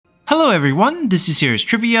Hello everyone, this is Serious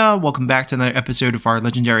Trivia. Welcome back to another episode of our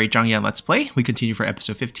legendary Zhang Let's Play. We continue for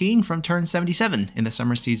episode 15 from turn 77 in the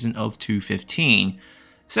summer season of 215.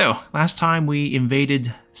 So, last time we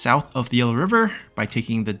invaded south of the Yellow River by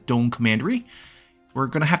taking the Dong Commandery. We're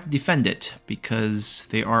going to have to defend it because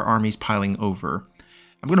there are armies piling over.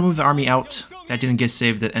 I'm going to move the army out. That didn't get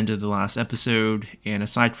saved at the end of the last episode. And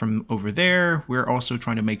aside from over there, we're also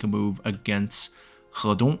trying to make a move against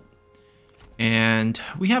Hedong. And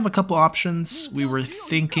we have a couple options. We were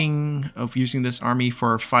thinking of using this army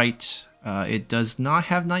for a fight. It does not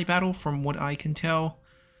have night battle from what I can tell.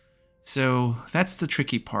 So that's the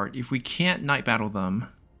tricky part. If we can't night battle them...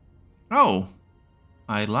 Oh,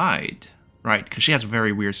 I lied. Right, because she has a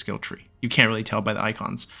very weird skill tree. You can't really tell by the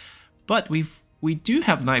icons. But we do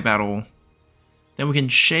have night battle. Then we can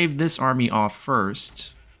shave this army off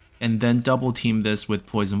first. And then double team this with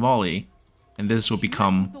poison volley. And this will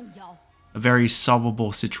become a very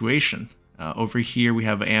solvable situation. Over here we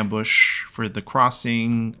have an ambush for the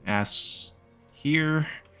crossing as here.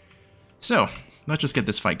 So, let's just get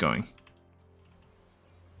this fight going.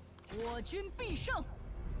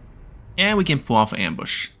 And we can pull off an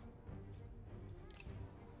ambush.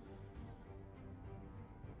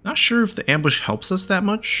 Not sure if the ambush helps us that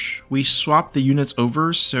much. We swapped the units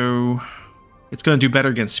over, so it's going to do better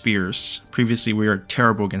against spears. Previously we were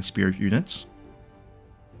terrible against spear units.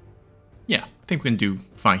 Yeah, I think we can do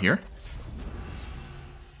fine here.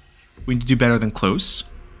 We need to do better than close.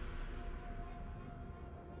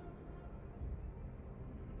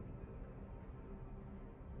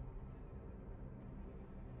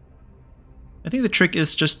 I think the trick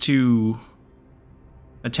is just to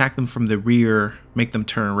attack them from the rear, make them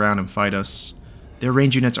turn around and fight us. Their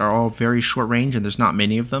range units are all very short range and there's not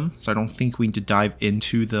many of them, so I don't think we need to dive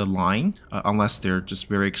into the line unless they're just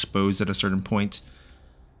very exposed at a certain point.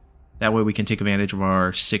 That way we can take advantage of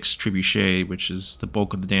our 6 trebuchet, which is the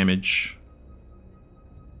bulk of the damage.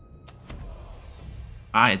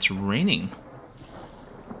 Ah, it's raining.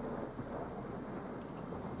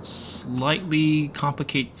 Slightly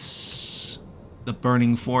complicates the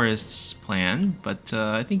burning forests plan, but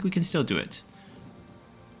I think we can still do it.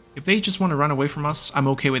 If they just want to run away from us, I'm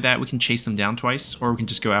okay with that. We can chase them down twice, or we can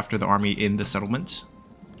just go after the army in the settlement.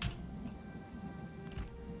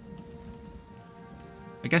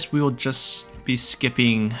 I guess we will just be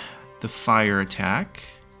skipping the fire attack.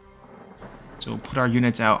 So we'll put our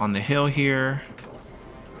units out on the hill here.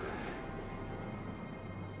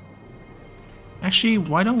 Actually,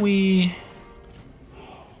 why don't we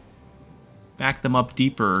back them up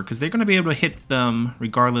deeper? Because they're going to be able to hit them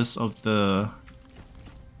regardless of the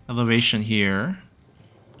elevation here.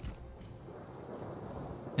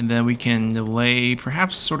 And then we can lay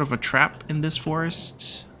perhaps sort of a trap in this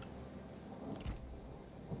forest.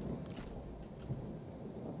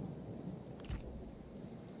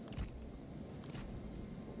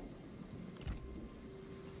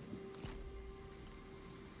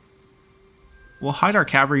 We'll hide our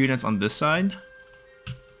cavalry units on this side.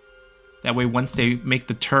 That way, once they make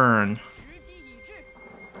the turn,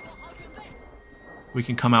 we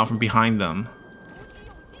can come out from behind them.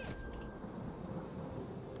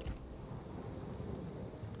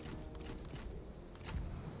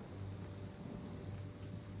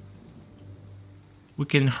 We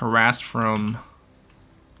can harass from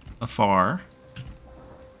afar.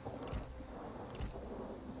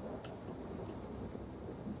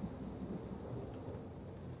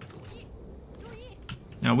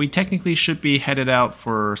 Now we technically should be headed out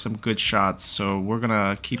for some good shots, so we're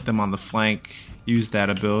gonna keep them on the flank, use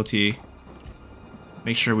that ability,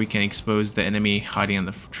 make sure we can expose the enemy hiding in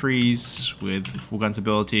the trees with Fu Gun's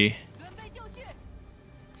ability.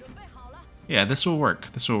 Yeah, this will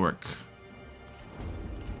work, this will work.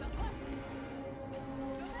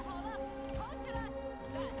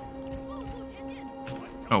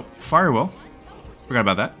 Oh, fire will. Forgot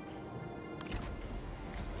about that.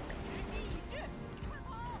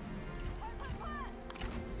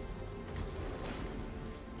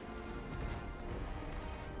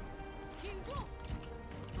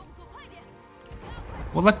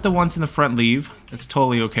 We'll let the ones in the front leave. It's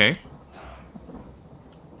totally okay.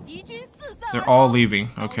 They're all leaving.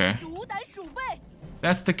 Okay. If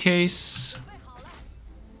that's the case,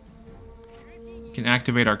 we can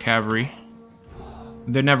activate our cavalry.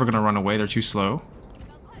 They're never going to run away. They're too slow.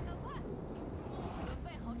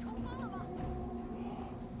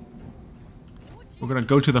 We're going to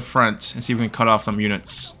go to the front and see if we can cut off some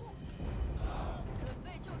units.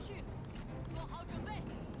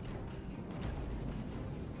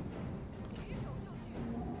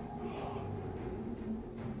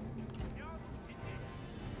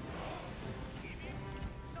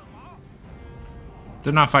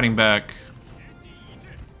 They're not fighting back.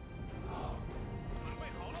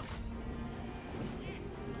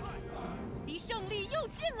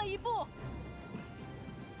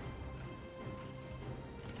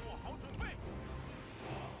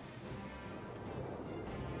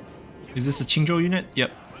 Is this a Qingzhou unit?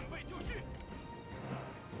 Yep.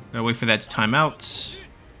 Gotta wait for that to time out.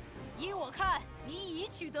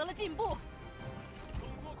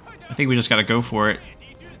 I think we just gotta go for it.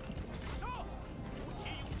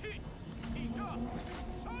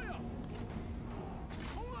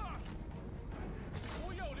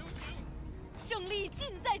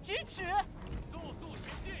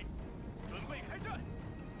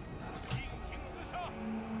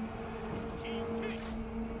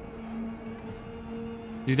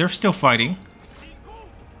 They're still fighting.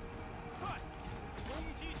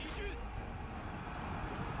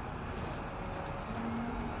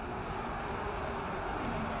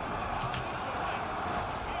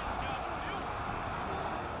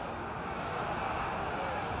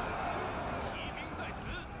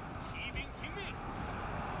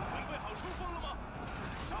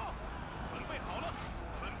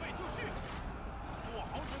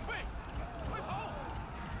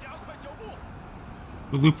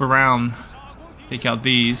 We loop around, take out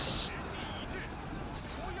these.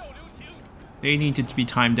 They needed to be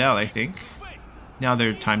timed out, I think. Now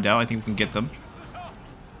they're timed out, I think we can get them.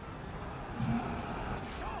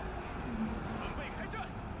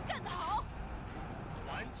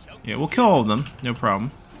 Yeah, we'll kill all of them, no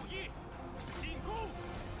problem.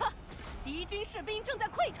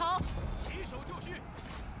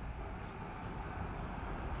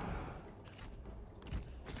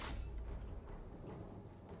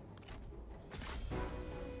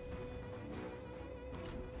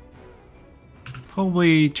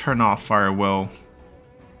 Probably turn off fire will.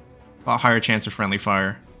 A lot higher chance of friendly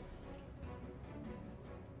fire.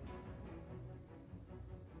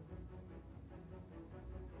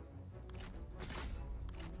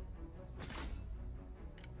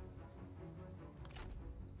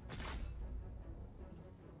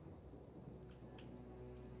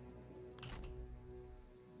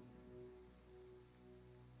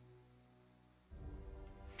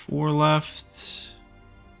 Four left.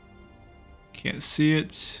 Can't see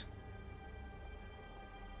it.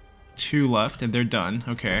 Two left and they're done.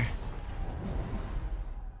 Okay.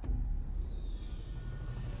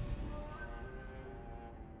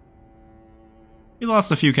 We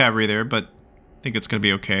lost a few cavalry there, but I think it's gonna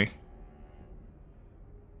be okay.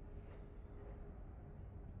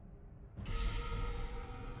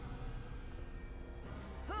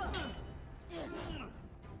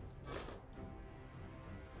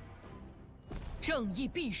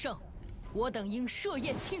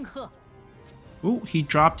 Oh, he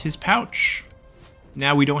dropped his pouch.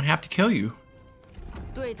 Now we don't have to kill you.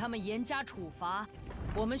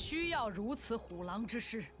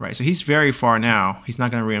 Right, so he's very far now. He's not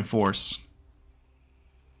going to reinforce.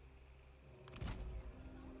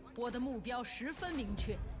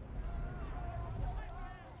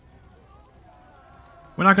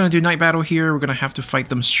 We're not going to do night battle here. We're going to have to fight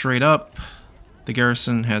them straight up. The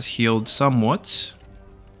garrison has healed somewhat.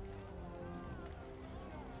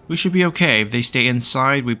 We should be okay. If they stay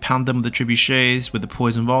inside, we pound them with the trebuchets, with the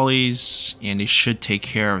poison volleys, and they should take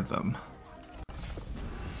care of them.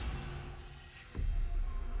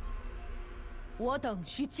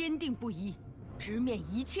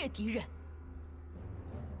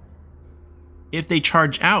 If they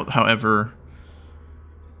charge out, however,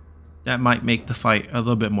 that might make the fight a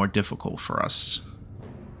little bit more difficult for us.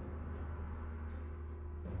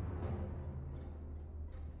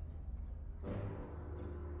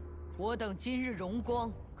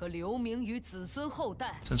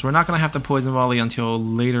 Since we're not going to have the poison volley until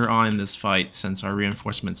later on in this fight, since our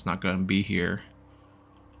reinforcement's not going to be here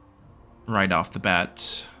right off the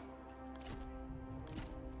bat.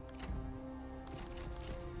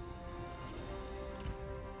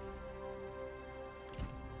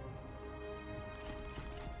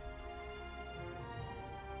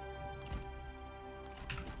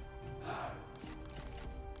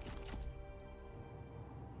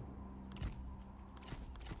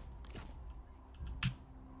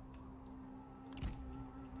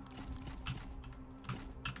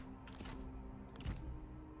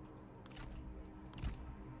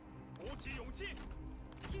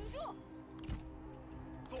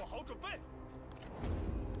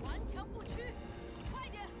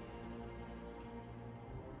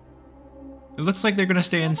 It looks like they're gonna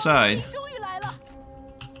stay inside.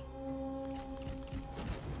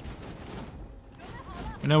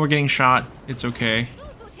 I know we're getting shot. It's okay.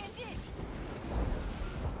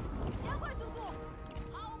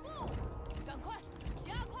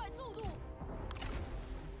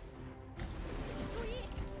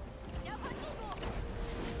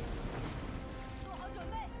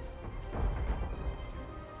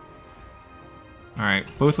 Alright,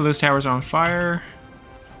 both of those towers are on fire.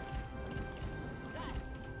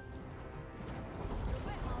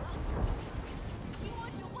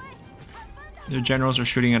 Their generals are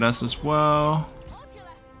shooting at us as well.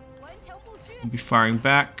 We'll be firing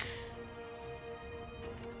back.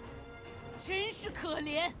 真是可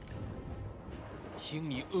怜。听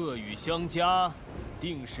你恶语相加，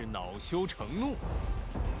定是恼羞成怒。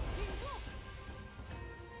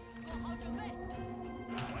做好准备，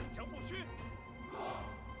顽强不屈，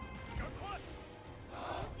赶快！鼓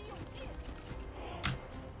起勇气。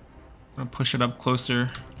I'm gonna push it up closer.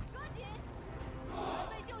 抓紧，准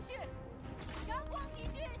备就绪，阳光敌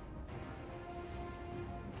军，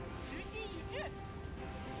时机已至，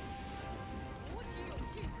鼓起勇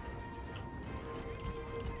气。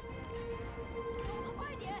 走得快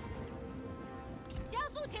点，加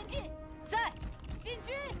速前进，在进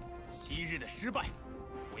军。昔日的失败，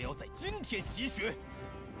我要在今天洗雪。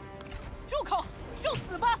住口，受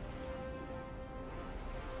死吧！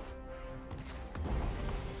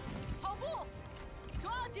跑步，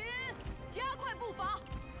抓紧，加快步伐，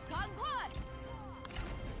赶快！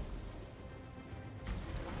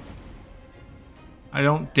 I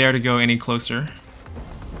don't dare to go any closer.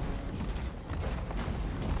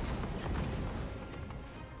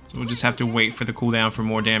 So we'll just have to wait for the cooldown for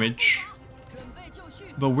more damage.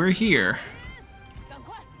 But we're here. 赶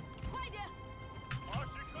快，快点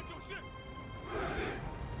！80颗就绪。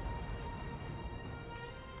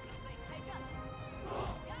准备开战，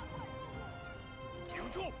加快速度，停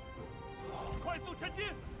住，快速前进，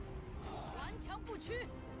顽强不屈。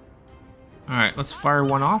 Alright, let's fire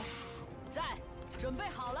one off. 在，准备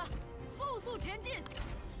好了，速速前进。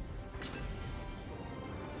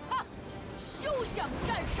哈，休想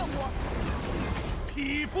战胜我！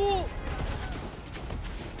匹夫！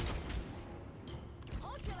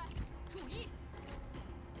跑起来，注意，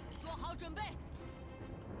做好准备。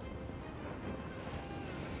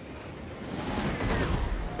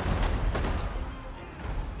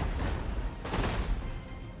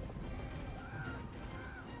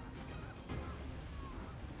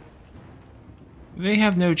 They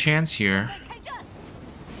have no chance here. 开战，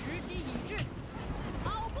时机已至，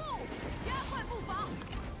跑步，加快步伐。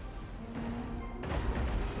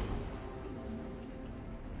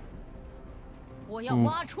我要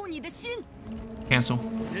挖出你的心。 Cancel.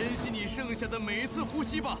 珍惜你剩下的每一次呼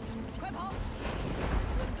吸吧。快跑，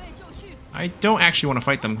准备就绪。 I don't actually want to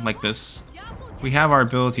fight them like this. We have our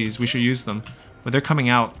abilities, we should use them. But they're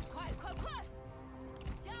coming out. 快快快，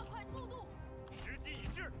加快速度，时机已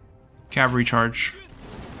至。 Cavalry charge.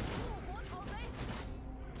 怒火讨贼，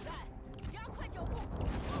在，加快脚步，速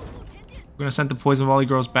速前进。 We're gonna send the poison volley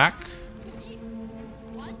girls back. 注意，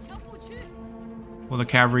顽强不屈， While the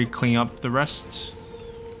cavalry clean up the rest.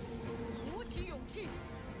 鼓起勇气，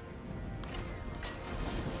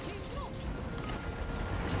挺住。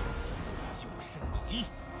就是你，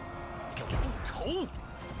要复仇，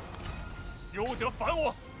休得烦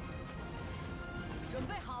我。准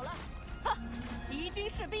备好了，哈！敌军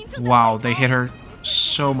士兵正在 Wow, 跑 they hit her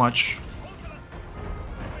so much.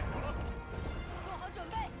 做好准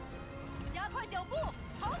备，加快脚步，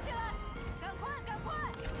跑起来，赶快，赶快！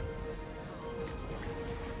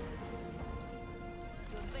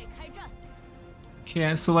准备开战，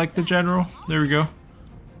 Can't select the general. There we go.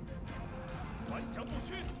 顽强不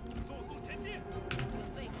屈，速速前进。准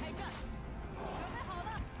备开战，准备好了，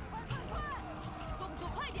快快快，动作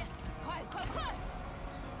快点，快快快！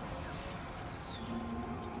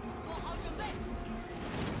做好准备。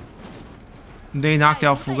 They knocked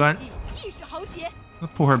out Fugan. 意识豪杰，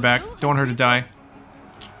 Let's pull her back. Don't want her to die.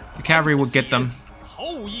 The cavalry will get them. 毫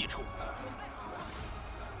无益处。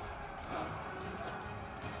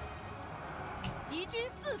敌军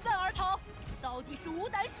四散而逃，到底是无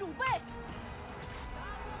胆鼠辈。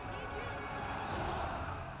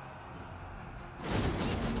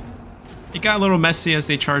 It got a little messy as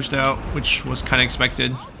they charged out, which was kind of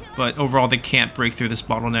expected. But overall, they can't break through this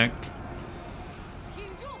bottleneck.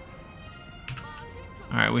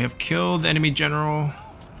 Alright, we have killed the enemy general.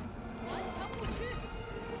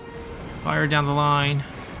 Fire down the line.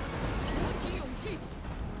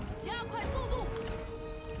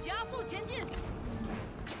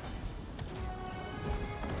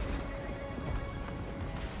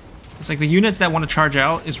 It's like the units that want to charge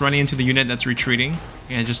out is running into the unit that's retreating,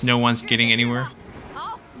 and just no one's getting anywhere.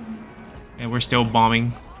 And we're still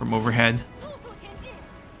bombing from overhead.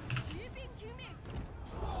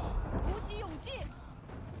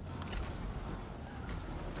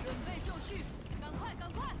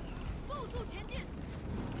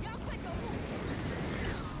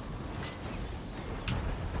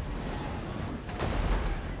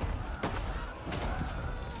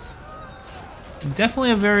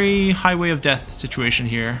 Definitely a very highway of death situation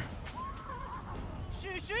here.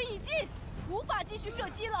 矢时已尽，无法继续射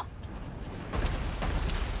击了。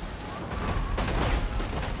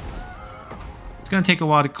 It's gonna take a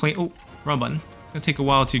while to clean. Oh, wrong button. It's gonna take a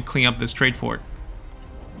while to clean up this trade port.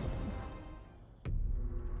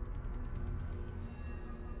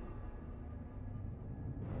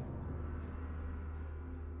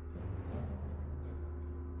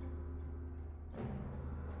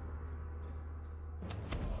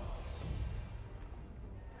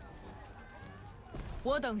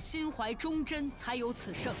 I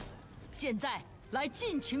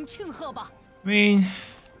mean,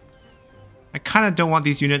 I kind of don't want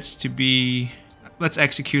these units to be... Let's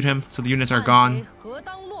execute him so the units are gone.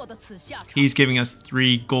 He's giving us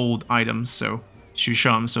 3 gold items, so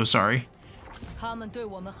Xu, I'm so sorry. Now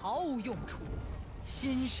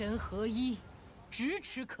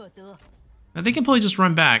they can probably just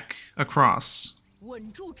run back across.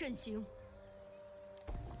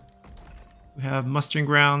 We have mustering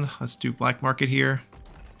ground. Let's do black market here.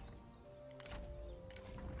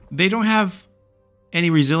 They don't have any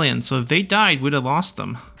resilience, so if they died, we'd have lost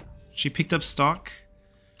them. She picked up stock.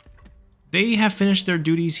 They have finished their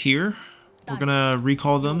duties here. We're gonna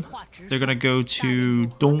recall them. They're gonna go to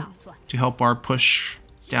Dong to help our push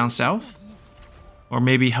down south. Or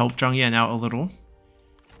maybe help Zhang Yan out a little.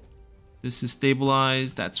 This is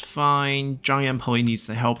stabilized, that's fine. Zhang Yan probably needs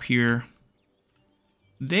the help here.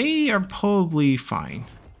 They are probably fine.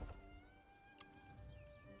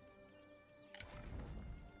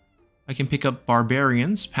 I can pick up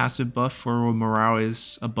Barbarians. Passive buff for morale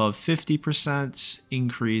is above 50%.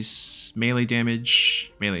 Increase melee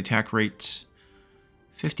damage, melee attack rate,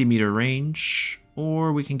 50 meter range.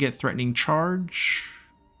 Or we can get Threatening Charge.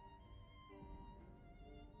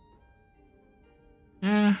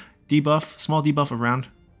 Debuff, small debuff around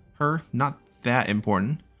her. Not that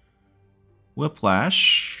important.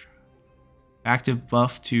 Whiplash. Active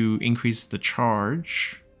buff to increase the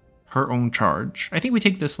charge. Her own charge. I think we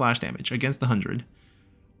take the slash damage against the 100.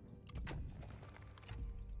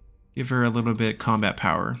 Give her a little bit combat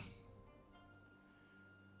power.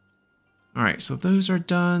 Alright, so those are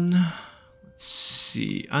done. Let's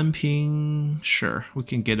see. Unping. Sure, we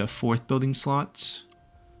can get a 4th building slot.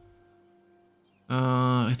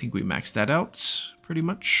 I think we maxed that out pretty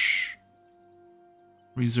much.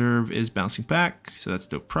 Reserve is bouncing back, so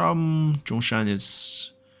that's no problem. Zhongshan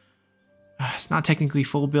is... it's not technically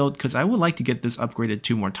full build, because I would like to get this upgraded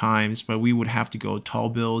 2 more times, but we would have to go tall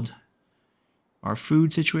build. Our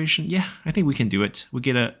food situation, yeah, I think we can do it. We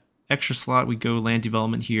get an extra slot, we go land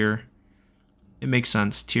development here. It makes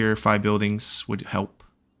sense, tier 5 buildings would help.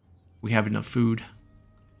 We have enough food.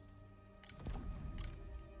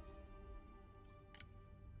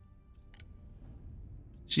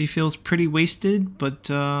 She feels pretty wasted, but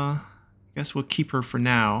I guess we'll keep her for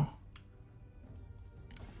now.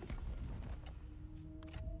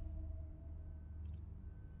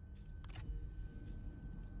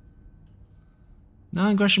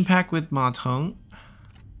 Non-aggression pact with Ma Teng.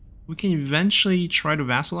 We can eventually try to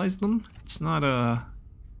vassalize them. It's not a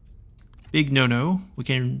big no-no. We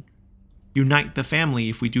can unite the family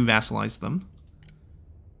if we do vassalize them.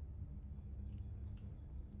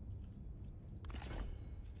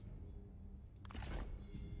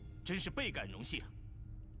 Can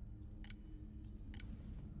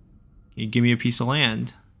you give me a piece of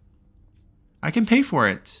land? I can pay for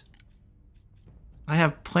it. I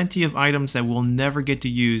have plenty of items that we'll never get to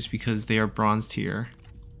use because they are bronze tier.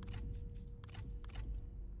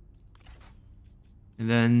 And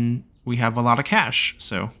then we have a lot of cash,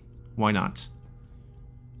 so why not?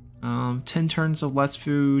 10 turns of less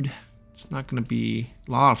food. It's not going to be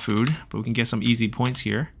a lot of food, but we can get some easy points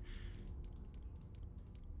here.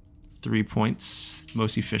 3 points,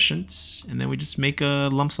 most efficient, and then we just make a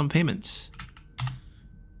lump sum payment.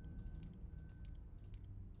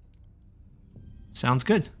 Sounds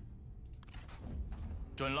good.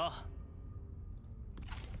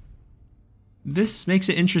 This makes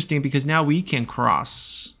it interesting because now we can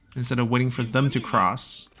cross instead of waiting for them to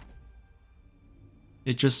cross.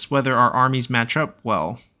 It's just whether our armies match up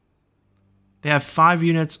well. They have 5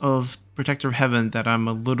 units of Protector of Heaven that I'm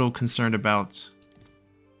a little concerned about.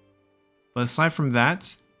 But aside from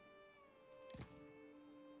that, I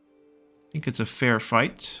think it's a fair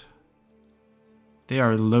fight. They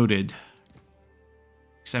are loaded.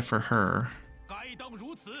 Except for her.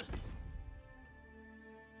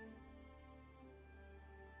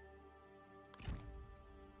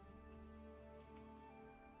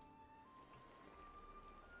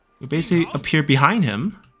 We basically appear behind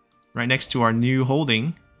him, right next to our new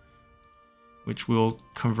holding, which we'll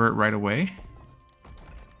convert right away.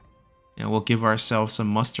 And we'll give ourselves some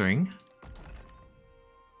mustering.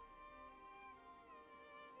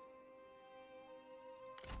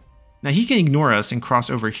 Now he can ignore us and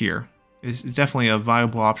cross over here. It's definitely a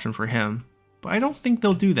viable option for him. But I don't think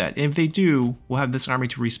they'll do that. If they do, we'll have this army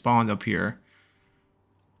to respawn up here.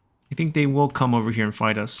 I think they will come over here and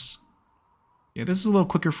fight us. Yeah, this is a little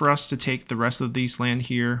quicker for us to take the rest of these land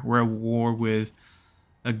here. We're at war with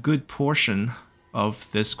a good portion of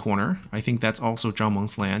this corner. I think that's also Zhang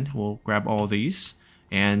Meng's land. We'll grab all of these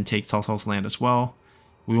and take Cao Cao's land as well.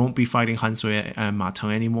 We won't be fighting Han Sui and Ma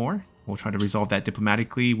Teng anymore. We'll try to resolve that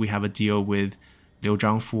diplomatically. We have a deal with Liu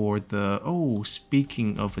Zhang for the... Oh,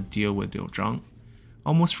 speaking of a deal with Liu Zhang.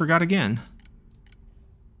 Almost forgot again.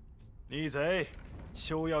 逆贼，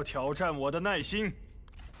休要挑战我的耐心。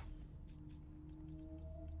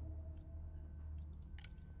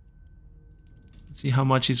 See how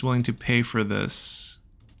much he's willing to pay for this.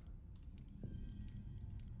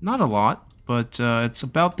 Not a lot, but it's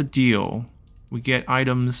about the deal. We get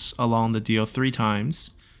items along the deal 3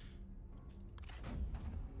 times.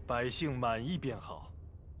 百姓满意便好。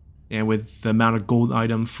 And with the amount of gold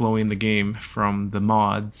item flowing in the game from the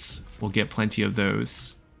mods, we'll get plenty of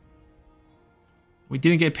those. We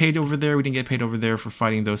didn't get paid over there. We didn't get paid over there for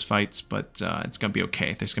fighting those fights, but it's going to be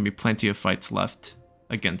okay. There's going to be plenty of fights left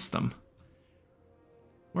against them.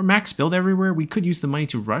 We're max build everywhere. We could use the money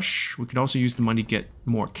to rush. We could also use the money to get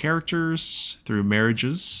more characters through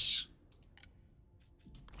marriages.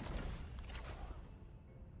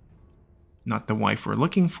 Not the wife we're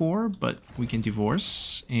looking for, but we can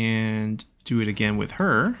divorce and do it again with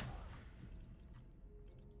her.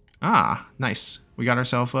 Ah, nice. We got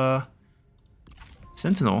ourselves a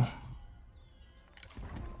sentinel.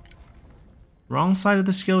 Wrong side of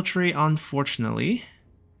the skill tree, unfortunately.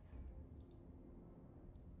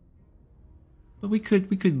 But we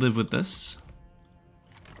could live with this.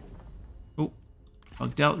 Oh,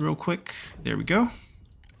 bugged out real quick. There we go.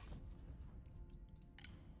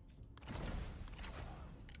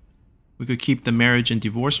 We could keep the marriage and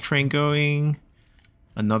divorce train going.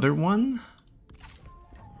 Another one.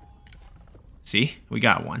 See, we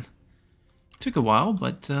got one. Took a while,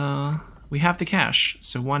 but we have the cash,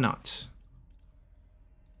 so why not?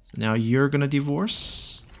 So now you're gonna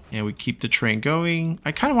divorce, and we keep the train going.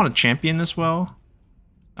 I kind of want to champion as well.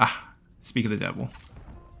 Ah, speak of the devil.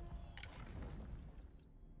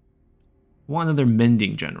 Want another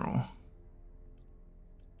mending general.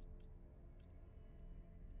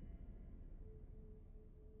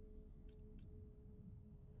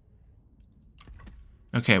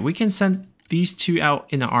 Okay, we can send these 2 out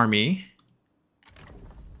in an army.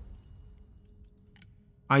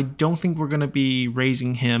 I don't think we're going to be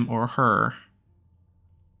raising him or her.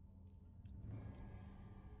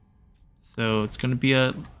 So it's going to be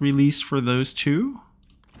a release for those 2.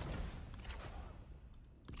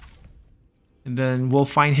 And then we'll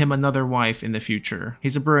find him another wife in the future.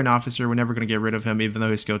 He's a Burin officer. We're never going to get rid of him, even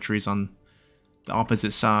though his skill tree is on the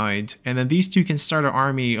opposite side. And then these 2 can start an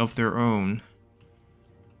army of their own.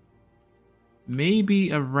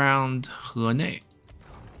 Maybe around Henei.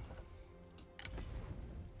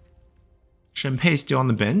 Shenpei's still on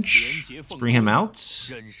the bench. Let's bring him out.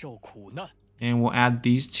 And we'll add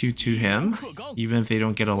these 2 to him, even if they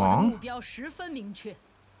don't get along.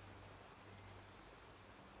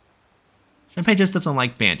 Shenpei just doesn't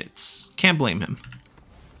like bandits. Can't blame him.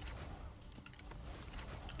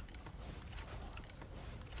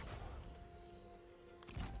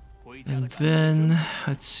 And then,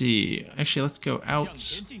 let's see. Actually, let's go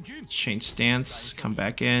out. Change stance. Come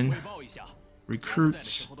back in.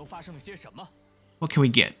 Recruit. What can we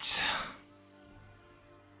get?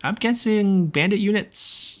 I'm guessing bandit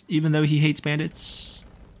units, even though he hates bandits.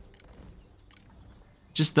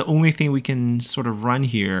 Just the only thing we can sort of run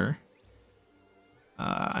here.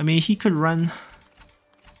 I mean, he could run...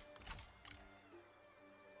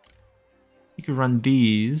 He could run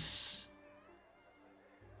these.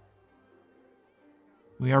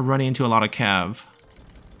 We are running into a lot of cav.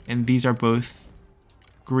 And these are both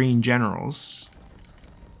green generals.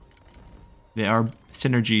 There are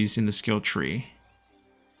synergies in the skill tree.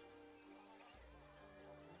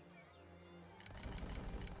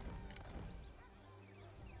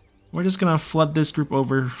 We're just gonna flood this group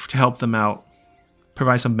over to help them out.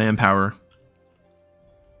 Provide some manpower.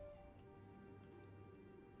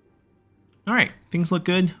 Alright, things look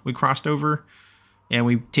good. We crossed over and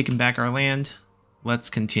we've taken back our land.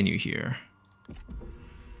 Let's continue here.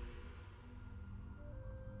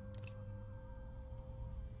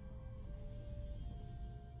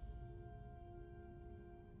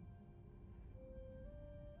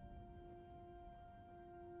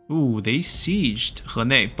 Ooh, they sieged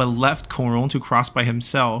Henei, but left Kongrong to cross by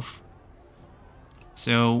himself.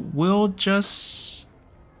 So we'll just...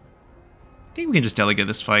 I think we can just delegate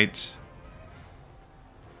this fight.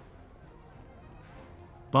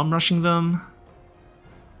 Bum rushing them.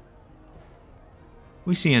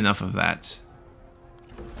 We see enough of that.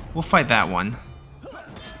 We'll fight that one.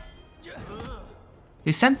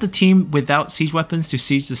 They sent the team without siege weapons to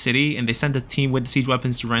siege the city, and they sent the team with the siege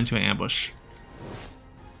weapons to run into an ambush.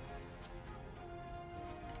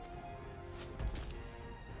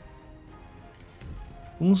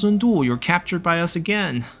 Gongsun Du, you're captured by us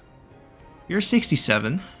again. You're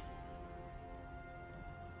 67.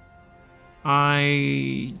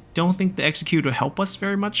 I don't think the execute will help us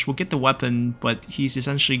very much. We'll get the weapon, but he's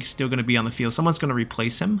essentially still going to be on the field. Someone's going to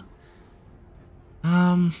replace him.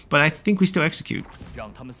 But I think we still execute.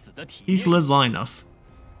 He's lived long enough.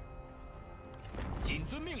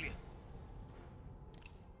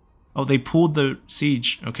 Oh, they pulled the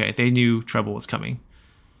siege. Okay, they knew trouble was coming.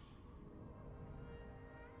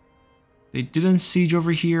 They didn't siege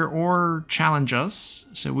over here or challenge us,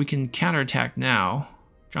 so we can counterattack now.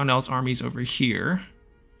 Zhang Liao's army's over here.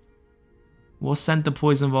 We'll send the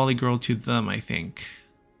poison volley girl to them, I think.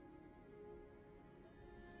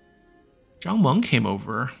 Zhang Meng came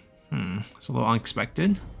over. It's a little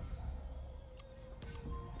unexpected.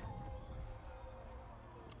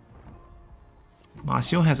 Ma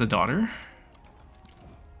Xiu has a daughter.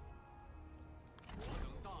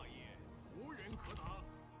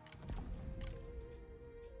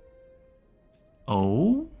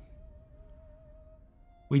 Oh?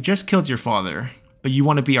 We just killed your father, but you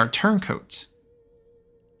want to be our turncoat.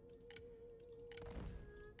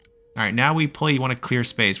 Alright, now we play, you want to clear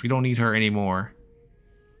space. We don't need her anymore.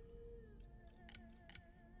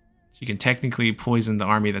 She can technically poison the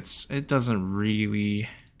army. It doesn't really...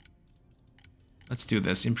 Let's do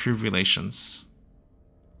this. Improve relations.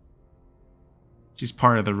 She's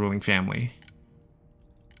part of the ruling family.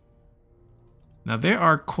 Now there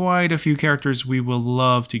are quite a few characters we will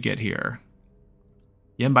love to get here.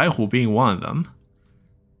 Yan Baihu being one of them.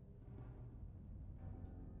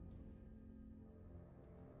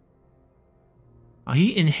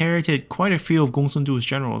 He inherited quite a few of Gongsun Du's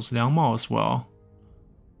generals, Liang Mao as well.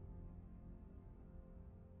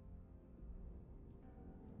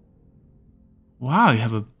 Wow, you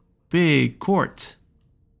have a big court.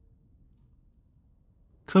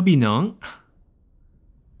 Ke Bineng,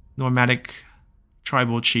 nomadic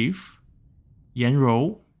tribal chief. Yan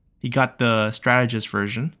Rou, he got the strategist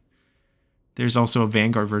version. There's also a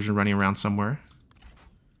vanguard version running around somewhere.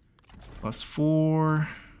 +4.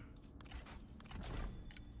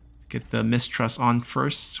 Get the mistrust on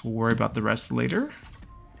first. We'll worry about the rest later.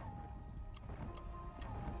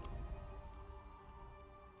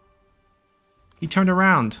 He turned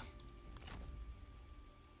around.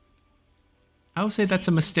 I would say that's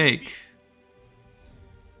a mistake.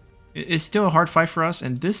 It's still a hard fight for us,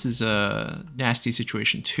 and this is a nasty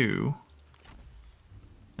situation too.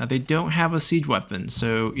 Now they don't have a siege weapon,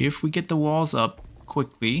 so if we get the walls up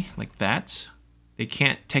quickly, like that, they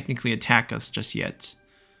can't technically attack us just yet.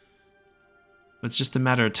 But it's just a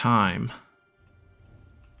matter of time.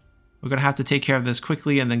 We're gonna have to take care of this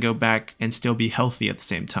quickly and then go back and still be healthy at the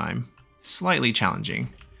same time. Slightly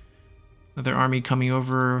challenging. Another army coming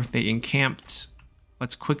over, they encamped.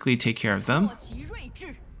 Let's quickly take care of them.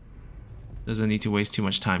 Doesn't need to waste too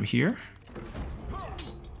much time here.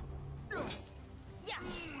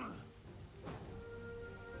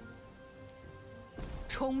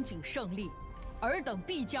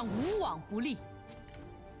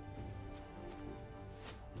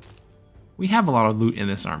 We have a lot of loot in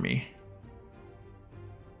this army.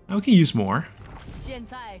 Now we can use more.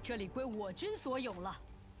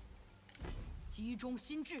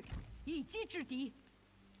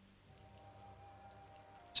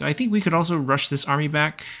 So I think we could also rush this army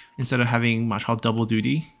back instead of having Ma Chao double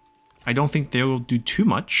duty. I don't think they will do too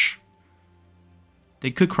much.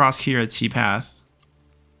 They could cross here at Qi Path.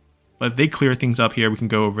 But if they clear things up here, we can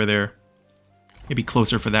go over there. Maybe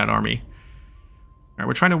closer for that army. Alright,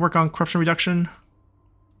 we're trying to work on corruption reduction.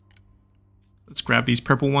 Let's grab these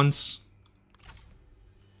purple ones.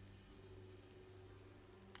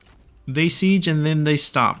 They siege and then they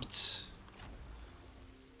stopped.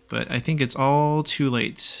 But I think it's all too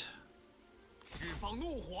late.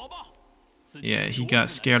 Yeah, he got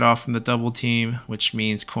scared off from the double team, which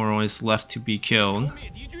means Kongrong is left to be killed.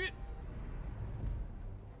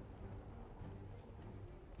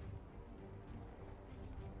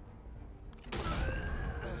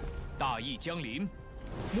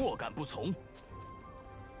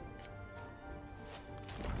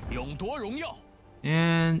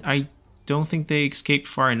 And I don't think they escaped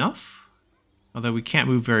far enough. Although we can't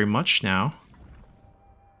move very much now.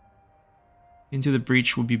 Into the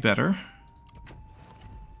breach would be better.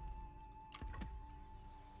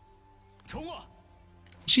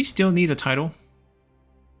 She still need a title.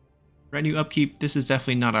 Retinue upkeep, this is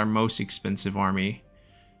definitely not our most expensive army.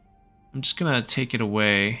 I'm just gonna take it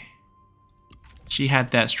away. She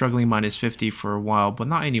had that struggling -50 for a while, but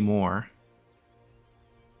not anymore.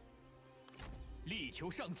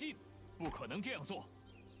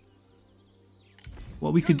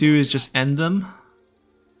 What we could do is just end them.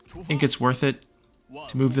 I think it's worth it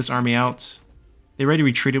to move this army out. They already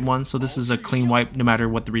retreated once, so this is a clean wipe no matter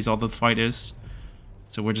what the result of the fight is.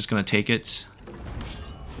 So we're just gonna take it.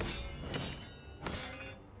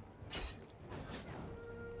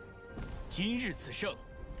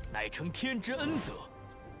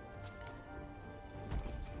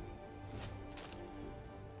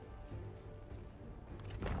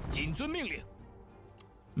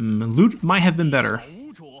 Loot might have been better.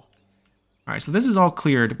 Alright, so this is all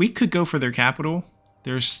cleared. We could go for their capital.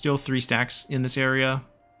 There's still 3 stacks in this area.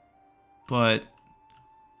 But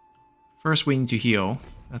first we need to heal.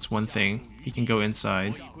 That's one thing. He can go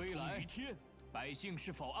inside.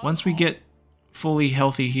 Once we get fully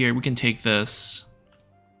healthy here, we can take this.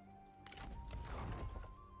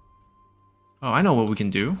 Oh, I know what we can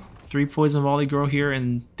do. 3 poison volley grow here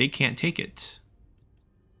and they can't take it.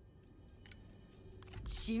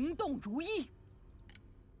 行动如一，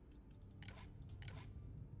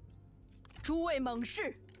诸位猛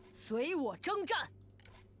士，随我征战。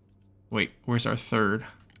Wait, where's our third?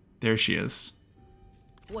 There she is.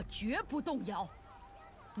 我绝不动摇。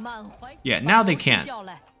满怀 Yeah, now they can't.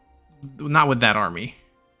 Not with that army.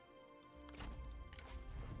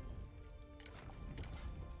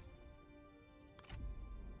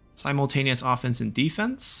 Simultaneous offense and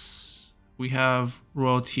defense. We have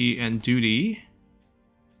royalty and duty.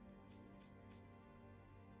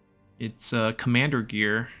 It's commander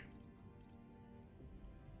gear.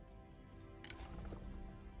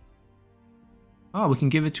 Oh, we can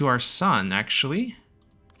give it to our son, actually.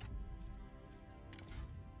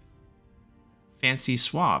 Fancy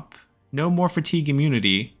swap. No more fatigue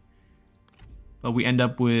immunity. But we end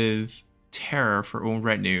up with terror for own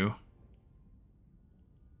retinue.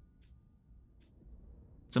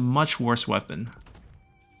 It's a much worse weapon.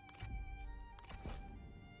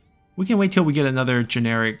 We can wait till we get another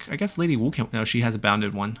generic. I guess Lady Wu can. No, she has a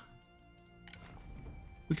bounded one.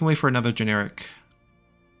 We can wait for another generic.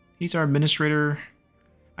 He's our administrator.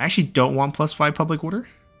 I actually don't want +5 public order.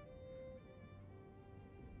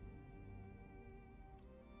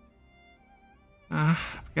 I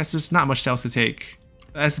guess there's not much else to take.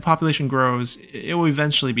 As the population grows, it will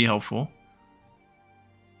eventually be helpful.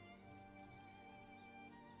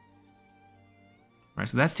 Alright,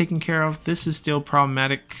 so that's taken care of. This is still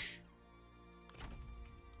problematic.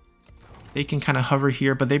 They can kind of hover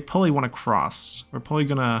here, but they probably want to cross. We're probably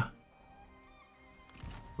gonna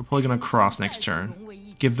cross next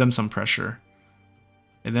turn. Give them some pressure.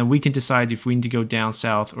 And then we can decide if we need to go down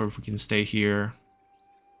south or if we can stay here.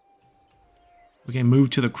 We can move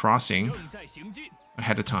to the crossing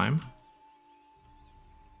ahead of time.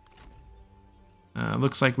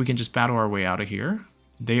 Looks like we can just battle our way out of here.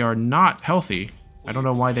 They are not healthy. I don't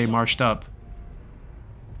know why they marched up.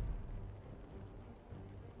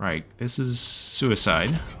 Right, this is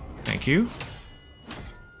suicide. Thank you.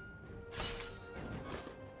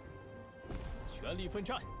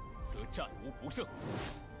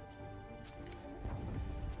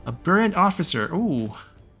 A brilliant officer. Ooh.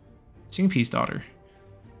 Xingpi's daughter.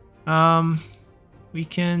 We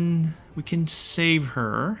can save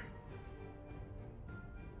her.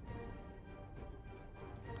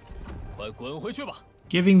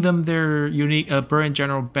 Giving them their unique brilliant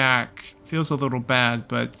general back feels a little bad,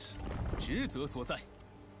 but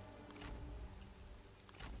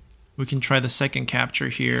we can try the second capture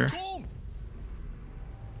here.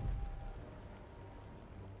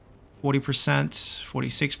 40%,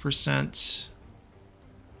 46%.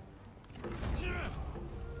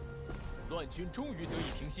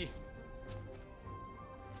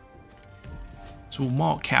 So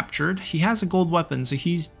Mao captured. He has a gold weapon, so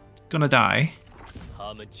he's gonna die.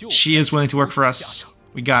 She is willing to work for us.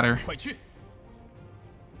 We got her.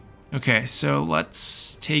 Okay, so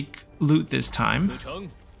let's take loot this time.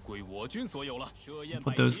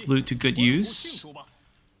 Put those loot to good use.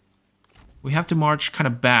 We have to march kind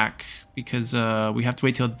of back because we have to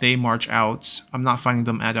wait till they march out. I'm not finding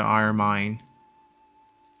them at an iron mine.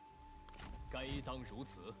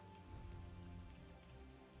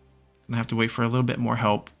 Gonna have to wait for a little bit more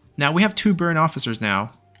help. Now we have 2 burn officers now.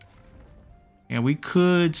 And we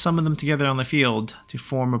could summon them together on the field to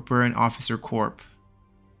form a Burn Officer Corps.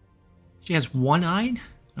 She has one eye?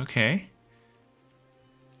 Okay.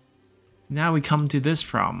 Now we come to this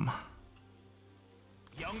problem.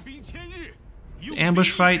 The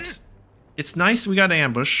ambush fight. It's nice we got an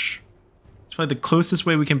ambush. It's probably the closest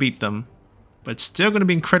way we can beat them. But it's still going to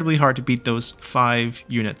be incredibly hard to beat those 5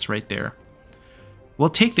 units right there. We'll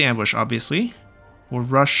take the ambush, obviously. We'll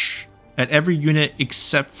rush at every unit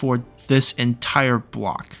except for this entire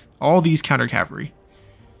block. All these counter cavalry.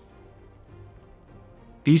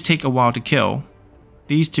 These take a while to kill.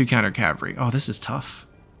 These 2 counter cavalry. Oh, this is tough.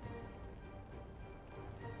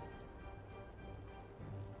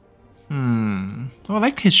 Oh, I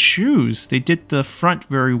like his shoes. They did the front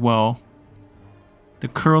very well. The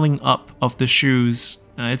curling up of the shoes.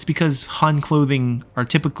 It's because Han clothing are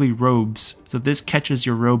typically robes. So this catches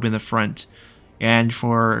your robe in the front. And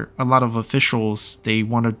for a lot of officials, they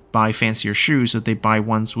want to buy fancier shoes. So they buy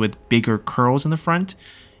ones with bigger curls in the front.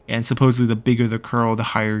 And supposedly the bigger the curl, the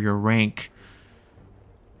higher your rank.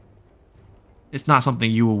 It's not something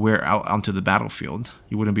you will wear out onto the battlefield.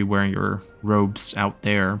 You wouldn't be wearing your robes out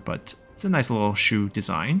there, but it's a nice little shoe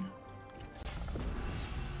design.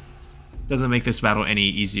 Doesn't make this battle any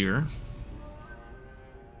easier.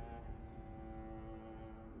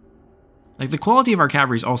 Like, the quality of our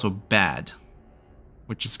cavalry is also bad,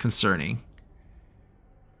 which is concerning.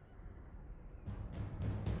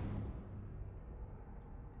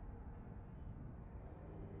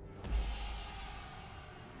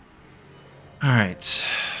 Alright.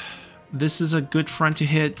 This is a good front to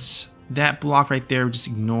hit. That block right there, just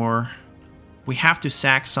ignore. We have to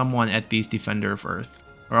sack someone at these Defender of Earth,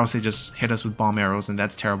 or else they just hit us with bomb arrows, and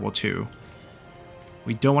that's terrible too.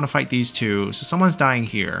 We don't want to fight these 2, so someone's dying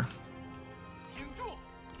here.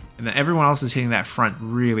 And then everyone else is hitting that front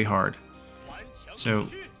really hard. So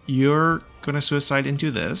you're going to suicide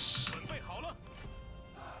into this.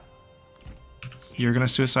 You're going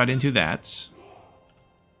to suicide into that.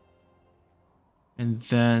 And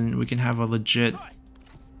then we can have a legit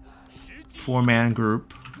 4-man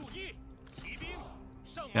group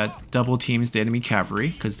that double teams the enemy cavalry,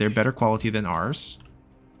 because they're better quality than ours.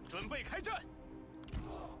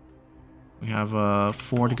 We have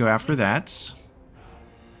 4 to go after that.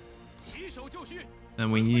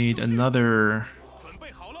 Then we need another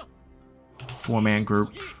 4-man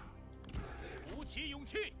group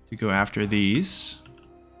to go after these.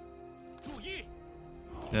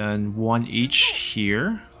 Then 1 each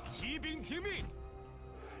here.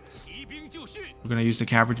 We're going to use the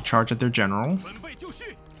cavalry to charge at their general.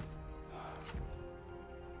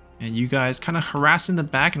 And you guys kind of harass in the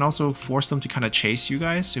back and also force them to kind of chase you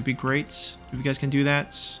guys. It'd be great if you guys can do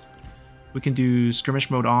that. We can do skirmish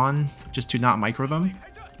mode on, just to not micro them.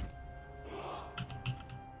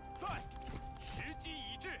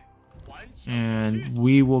 And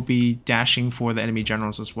we will be dashing for the enemy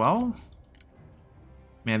generals as well.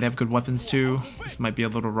 Man, they have good weapons too. This might be a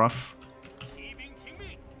little rough.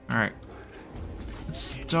 Alright. Let's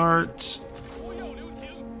start.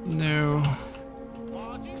 No.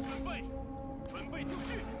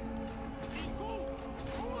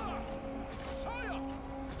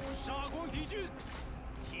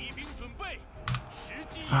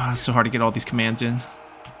 Ah, it's so hard to get all these commands in.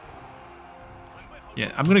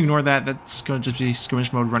 Yeah, I'm gonna ignore that. That's gonna just be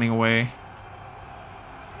skirmish mode running away.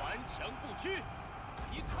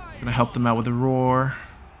 Gonna help them out with a roar.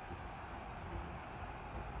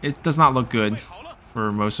 It does not look good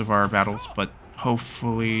for most of our battles, but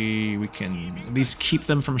hopefully we can at least keep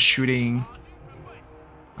them from shooting.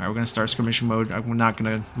 Alright, we're gonna start skirmish mode. We're not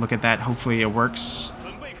gonna look at that. Hopefully it works.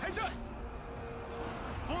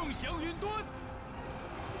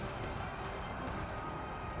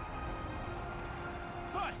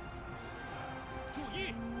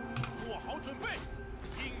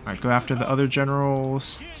 Alright, go after the other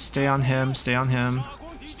generals. Stay on him, stay on him.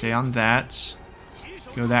 Stay on that.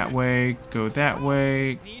 Go that way, go that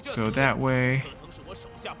way, go that way.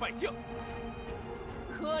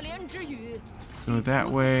 Go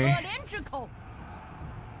that way.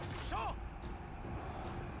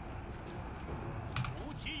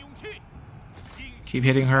 Keep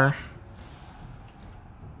hitting her.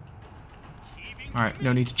 Alright,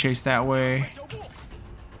 no need to chase that way.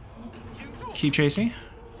 Keep chasing.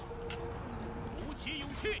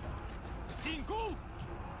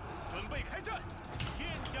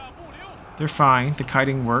 They're fine. The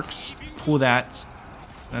kiting works. Pull that.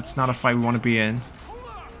 That's not a fight we want to be in.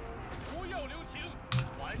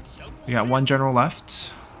 We got 1 general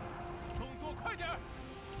left.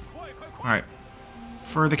 Alright.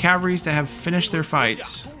 For the cavalries that have finished their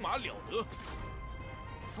fights,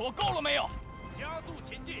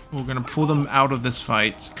 We're gonna pull them out of this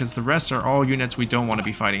fight, because the rest are all units we don't want to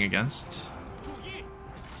be fighting against.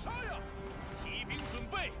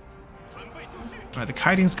 Alright, the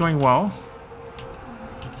kiting's going well.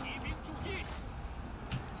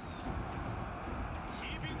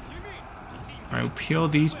 Alright, we'll peel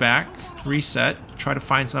these back, reset, try to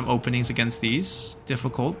find some openings against these.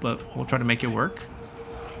 Difficult, but we'll try to make it work.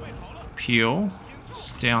 Peel,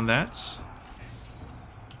 stay on that.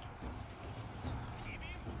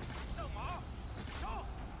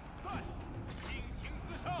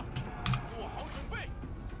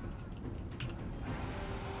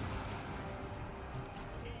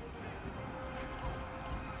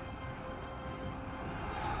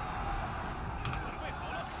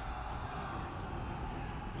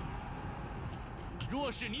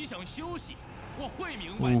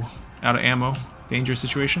 Ooh, out of ammo. Dangerous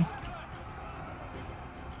situation.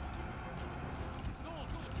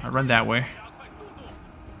 I run that way.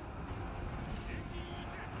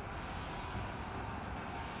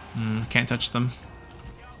 Can't touch them.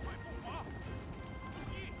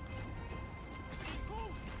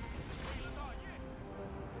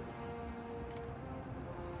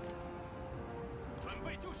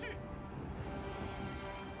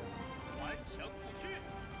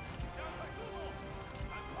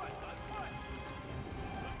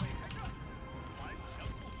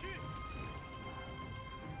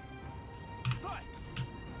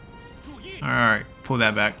 Alright, pull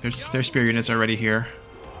that back. Their spear units are already here.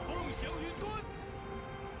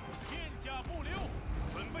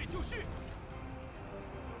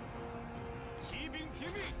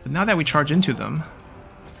 But now that we charge into them,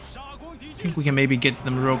 I think we can maybe get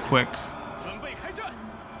them real quick.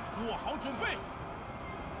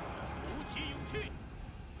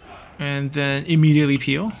 And then immediately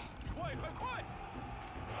peel.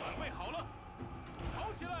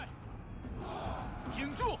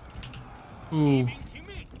 Ooh.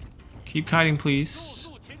 Keep kiting, please.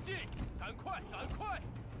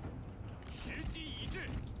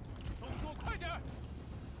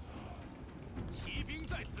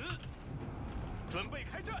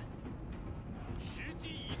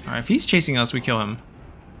 Alright, if he's chasing us, we kill him.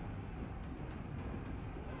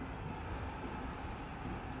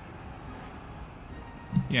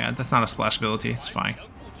 Yeah, that's not a splash ability, it's fine.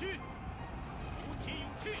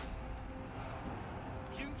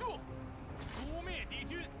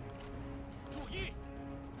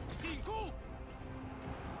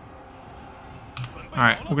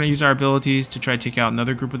 Alright, we're gonna use our abilities to try to take out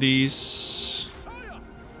another group of these.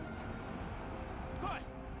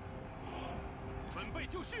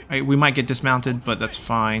 Alright, we might get dismounted, but that's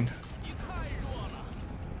fine.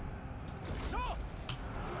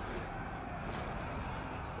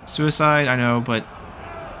 Suicide, I know, but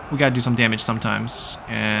we gotta do some damage sometimes.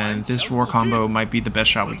 And this roar combo might be the best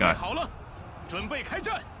shot we got. We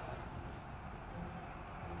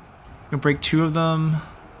can break two of them.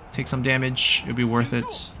 Take some damage, it'll be worth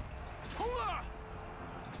it.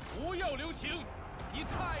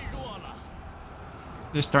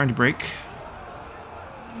 They're starting to break.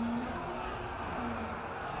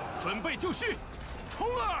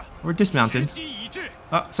 We're dismounted.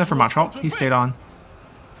 Oh, except for Ma Chao, he stayed on.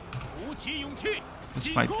 Let's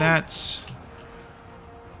fight that.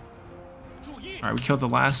 Alright, we killed the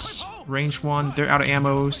last ranged one. They're out of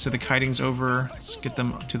ammo, so the kiting's over. Let's get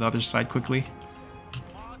them to the other side quickly.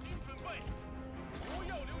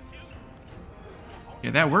 Yeah,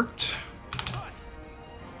 that worked.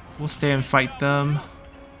 We'll stay and fight them.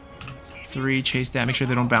 3, chase that, make sure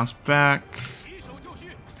they don't bounce back.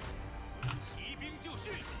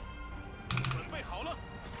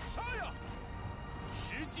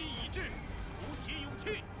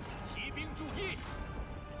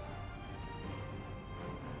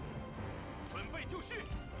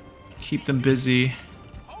 Keep them busy.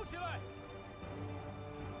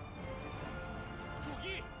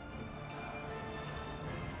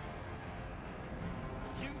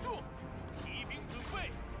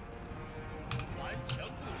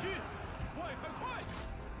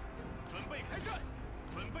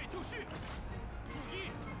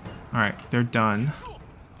 Alright, they're done.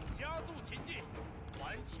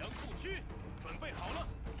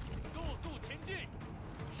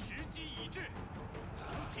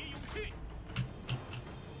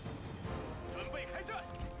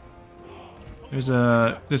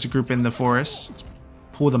 There's a group in the forest. Let's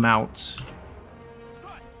pull them out.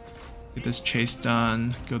 Get this chase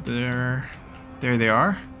done. Go there. There they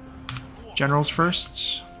are. Generals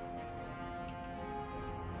first.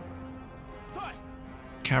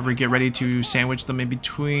 Cavalry, get ready to sandwich them in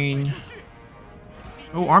between.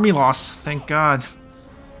 Oh, army loss. Thank God.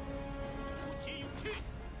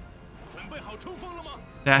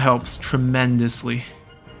 That helps tremendously.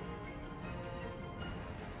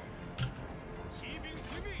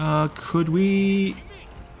 Could we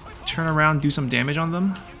turn around and do some damage on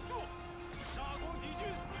them?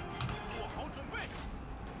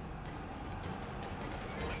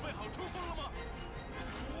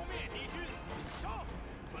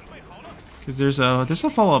 Because there's a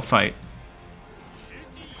follow-up fight.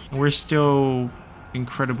 We're still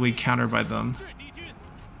incredibly countered by them.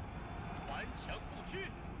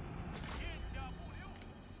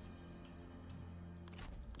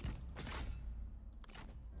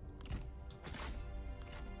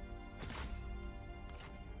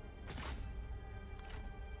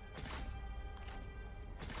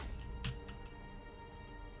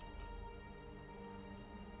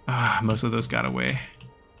 Most of those got away.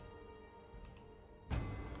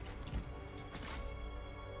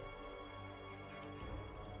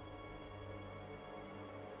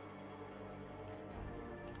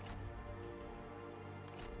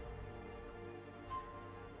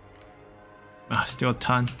 Still a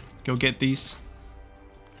ton. Go get these.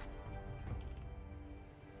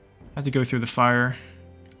 Have to go through the fire.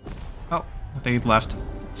 Oh, they left.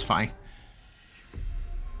 It's fine.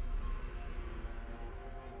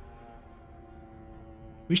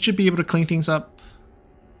 We should be able to clean things up.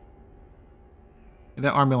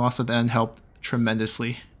 That army loss at the end helped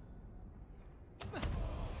tremendously.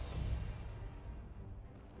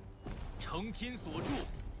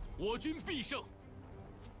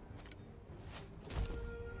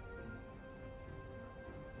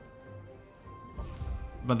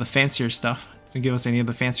 But the fancier stuff didn't give us any of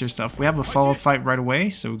the fancier stuff. We have a follow-up fight right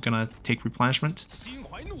away, so we're gonna take replenishment.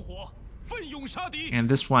 And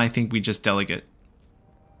this one I think we just delegate.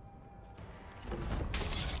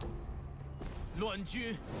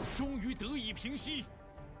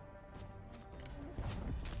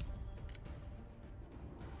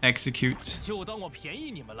 Execute.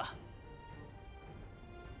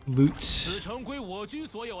 Loot.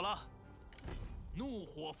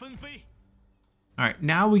 Alright,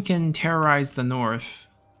 now we can terrorize the north.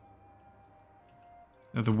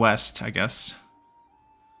 Or the west, I guess.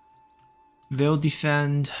 They'll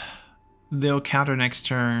defend. They'll counter next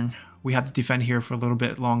turn. We have to defend here for a little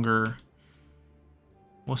bit longer.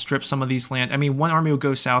 We'll strip some of these land. I mean, one army will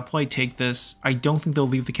go south, probably take this. I don't think they'll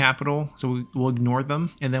leave the capital, so we'll ignore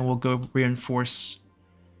them. And then we'll go reinforce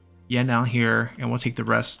Yan down here, and we'll take the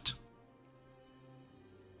rest.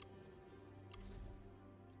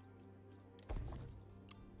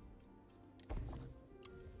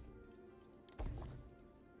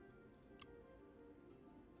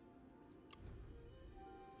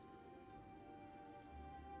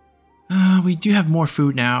 We do have more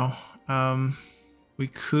food now. We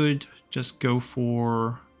could just go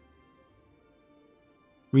for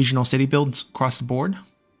regional city builds across the board.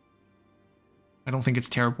 I don't think it's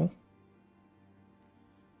terrible.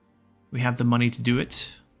 We have the money to do it.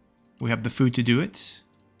 We have the food to do it.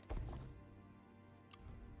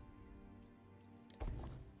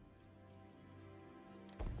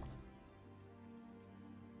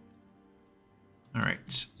 All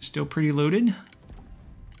right, still pretty loaded.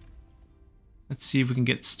 Let's see if we can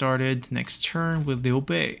get started next turn with Liu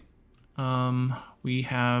Bei. We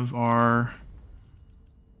have our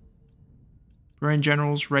Grand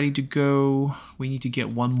Generals ready to go. We need to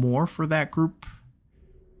get one more for that group.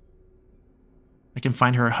 I can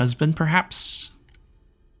find her a husband, perhaps.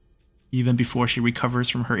 Even before she recovers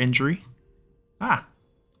from her injury. Ah,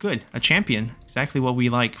 good. A champion. Exactly what we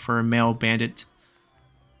like for a male bandit.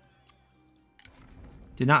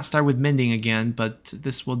 Did not start with mending again, but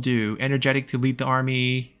this will do. Energetic to lead the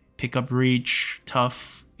army, pick up reach,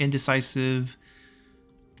 tough, indecisive.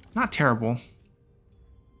 Not terrible.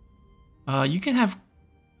 You can have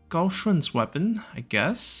Gao Shun's weapon, I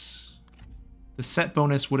guess. The set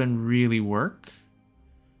bonus wouldn't really work.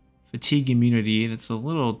 Fatigue immunity, that's a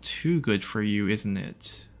little too good for you, isn't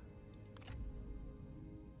it?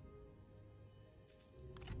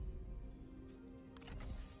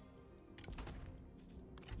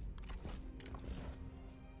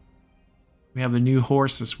 We have a new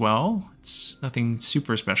horse as well. It's nothing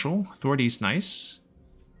super special. Authority is nice.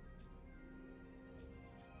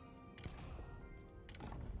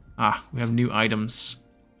 Ah, we have new items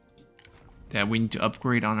that we need to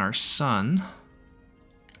upgrade on our son.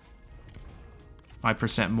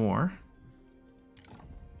 5% more.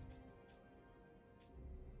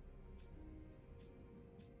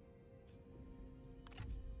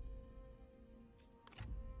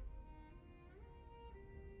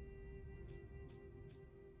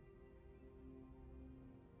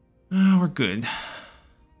 We're good.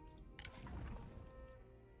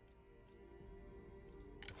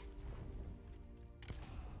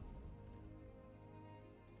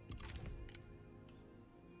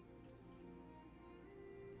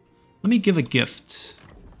 me give a gift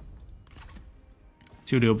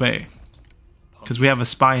to Liu Bei, because we have a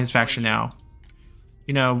spy in his faction now.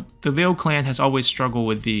 You know, the Liu clan has always struggled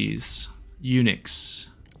with these eunuchs.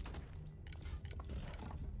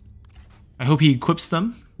 I hope he equips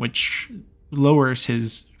them, which lowers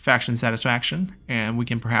his faction satisfaction, and we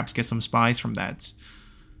can perhaps get some spies from that.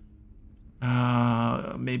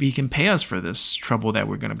 Maybe he can pay us for this trouble that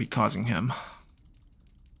we're going to be causing him.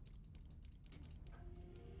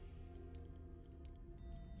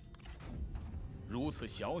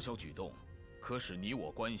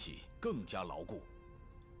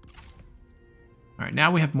 Alright,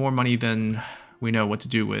 now we have more money than we know what to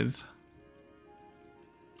do with.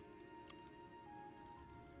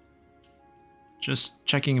 Just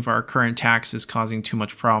checking if our current tax is causing too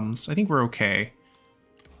much problems. I think we're okay.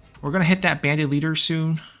 We're gonna hit that bandit leader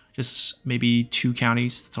soon. Just maybe 2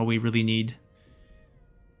 counties. That's all we really need.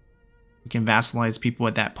 We can vassalize people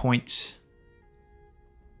at that point.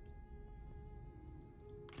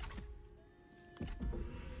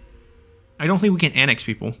 I don't think we can annex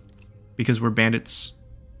people because we're bandits.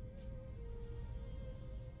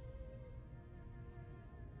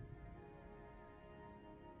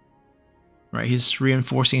 Right, he's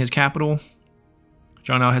reinforcing his capital.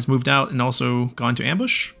 Zhang has moved out and also gone to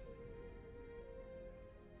ambush.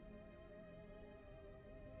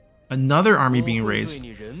 Another army being raised.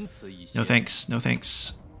 No thanks, no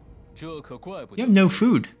thanks. You have no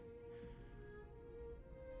food.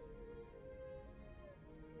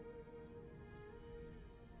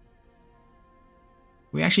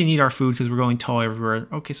 We actually need our food because we're going tall everywhere.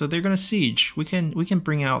 Okay, so they're gonna siege. We can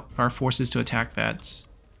bring out our forces to attack that.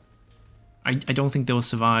 I don't think they'll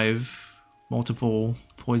survive multiple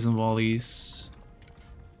poison volleys.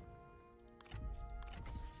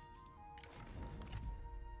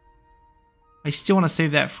 I still want to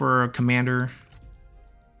save that for a commander.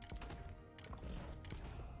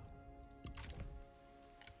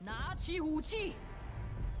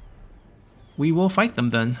 We will fight them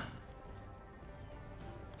then.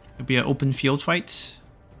 It'll be an open field fight.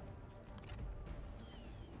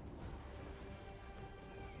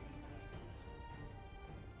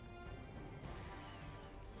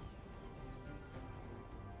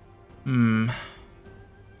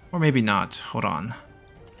 Or maybe not. Hold on.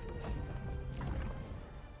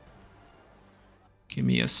 Give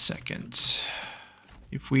me a second.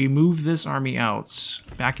 If we move this army out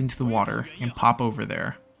back into the water and pop over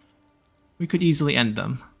there, we could easily end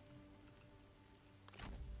them.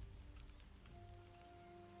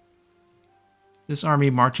 This army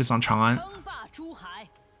marches on Chang'an.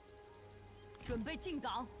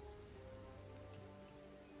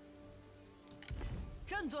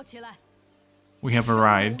 We have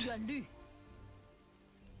arrived.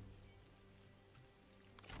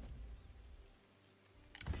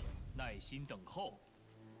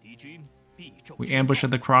 We ambush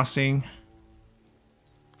at the crossing.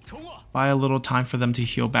 Buy a little time for them to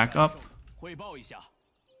heal back up. We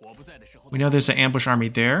know there's an ambush army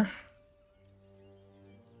there.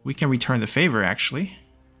 We can return the favor, actually.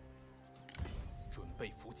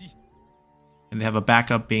 And they have a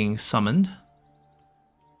backup being summoned.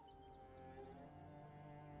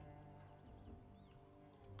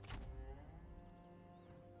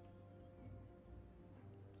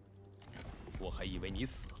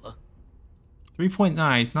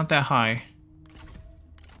 $3.9, not that high.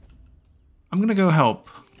 I'm gonna go help.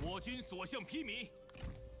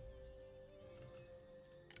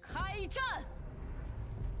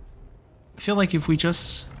 I feel like if we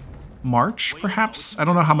just march, perhaps? I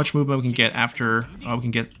don't know how much movement we can get after we can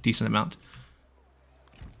get a decent amount.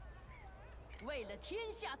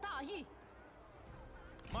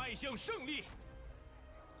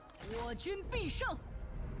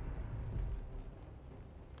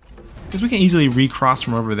 Because we can easily recross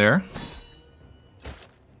from over there.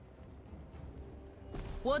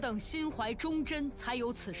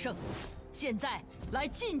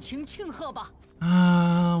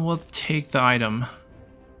 We'll take the item.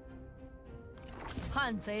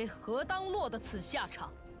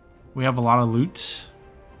 We have a lot of loot.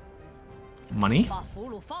 Money.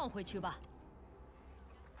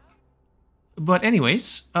 But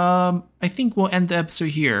anyways, I think we'll end the episode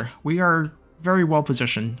here. We are very well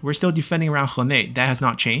positioned. We're still defending around Henei. That has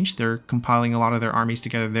not changed. They're compiling a lot of their armies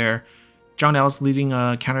together there. Zhang Liao's leading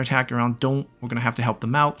a counterattack around Dong. We're going to have to help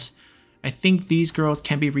them out. I think these girls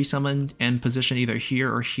can be resummoned and positioned either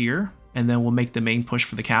here or here, and then we'll make the main push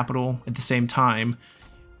for the capital. At the same time,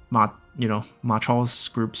 Ma Chao's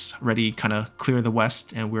groups ready kind of clear the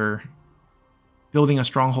west, and we're building a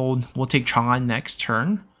stronghold. We'll take Chang'an next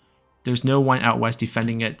turn. There's no one out west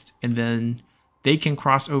defending it, and then they can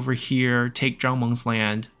cross over here, take Zhang Meng's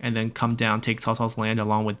land, and then come down, take Cao Cao's land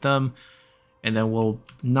along with them. And then we'll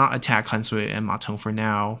not attack Han Sui and Ma Teng for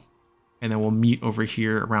now. And then we'll meet over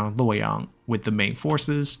here around Luoyang with the main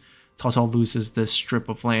forces. Cao Cao loses this strip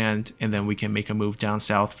of land, and then we can make a move down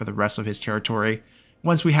south for the rest of his territory.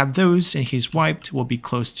 Once we have those and he's wiped, we'll be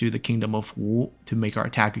close to the kingdom of Wu to make our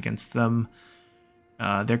attack against them.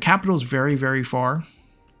 Their capital is very, very far.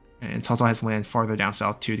 And Cao Cao has land farther down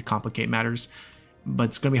south too to complicate matters. But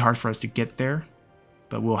it's going to be hard for us to get there.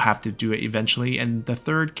 But we'll have to do it eventually. And the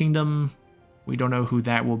third kingdom, we don't know who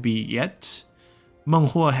that will be yet. Meng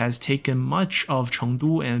Huo has taken much of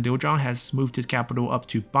Chengdu, and Liu Zhang has moved his capital up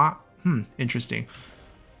to Ba. Interesting.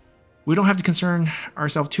 We don't have to concern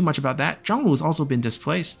ourselves too much about that. Zhang Wu has also been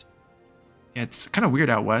displaced. It's kind of weird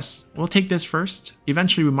out west. We'll take this first.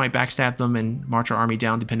 Eventually we might backstab them and march our army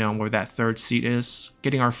down depending on where that third seat is.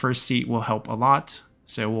 Getting our first seat will help a lot,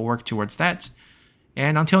 so we'll work towards that.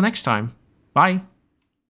 And until next time, bye!